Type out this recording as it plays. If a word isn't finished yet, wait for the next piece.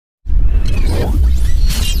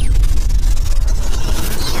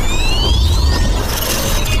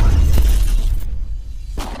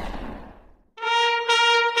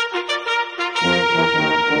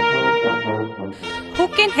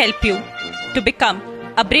help you to become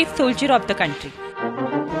a brave soldier of the country.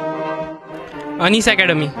 Anis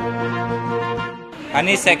Academy.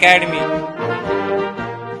 Anis Academy.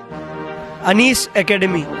 Anis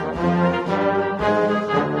Academy.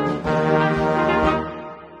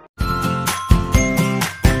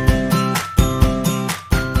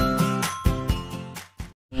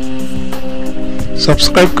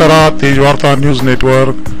 Subscribe करा Tejvarta news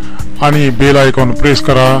network आणि bell icon press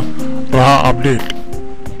करा. रहा update.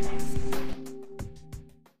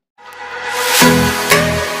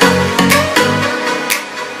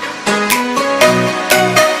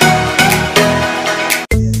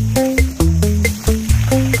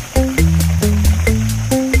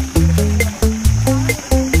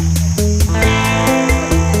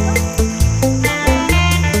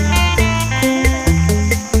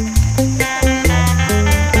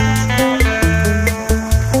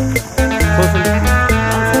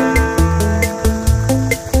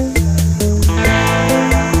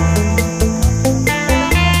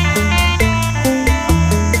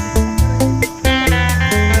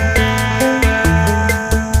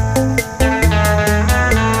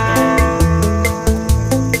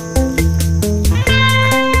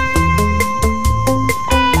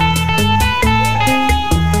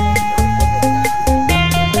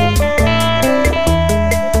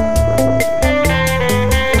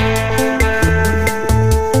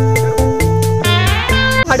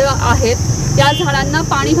 आहेत त्या झाडांना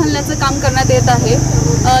पाणी घालण्याचं काम करण्यात येत आहे.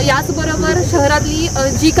 याचबरोबर शहरातली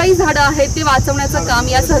जी काही झाडं आहेत ते वाचवण्याचं काम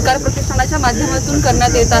या सहकार प्रतिष्ठानाच्या माध्यमातून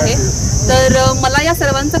करण्यात येत आहे. तर मला या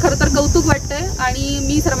सर्वांचं खरं तर कौतुक वाटतंय आणि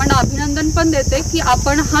मी सर्वांना अभिनंदन पण देते की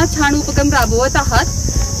आपण हा छान उपक्रम राबवत आहात.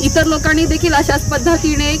 इतर लोकांनी देखील अशाच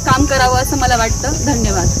पद्धतीने काम करावं असं मला वाटतं.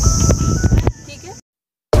 धन्यवाद.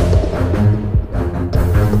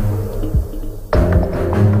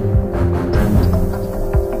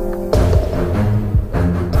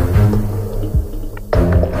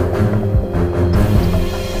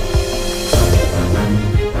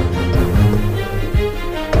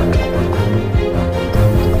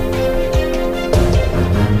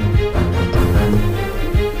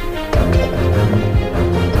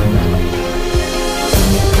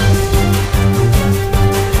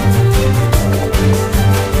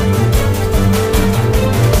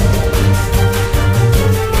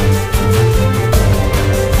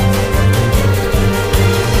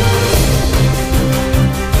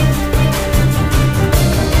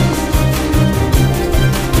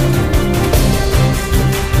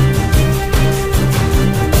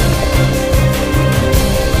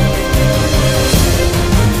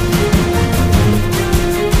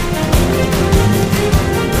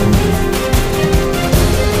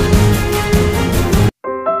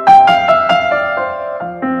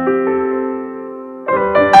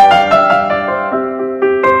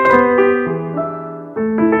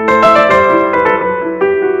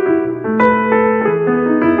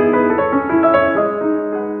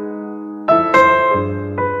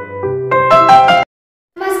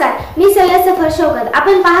 मी सय्यद सफर शौकत.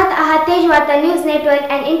 आपण पाहत आहात Tejvarta news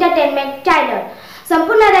network and entertainment channel.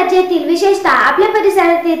 संपूर्ण राज्यातील विशेषतः आपल्या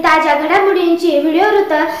परिसरातील ताज्या घडामोडींची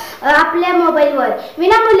व्हिडिओवृत्त आपल्या मोबाईलवर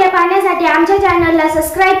विनामूल्य पाहण्यासाठी आमच्या चॅनलला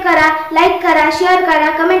सबस्क्राईब करा, लाईक करा, शेअर करा,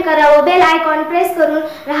 कमेंट करा व बेल आयकॉन प्रेस करून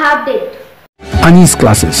रहा update. Anis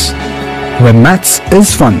classes, where maths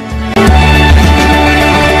is fun.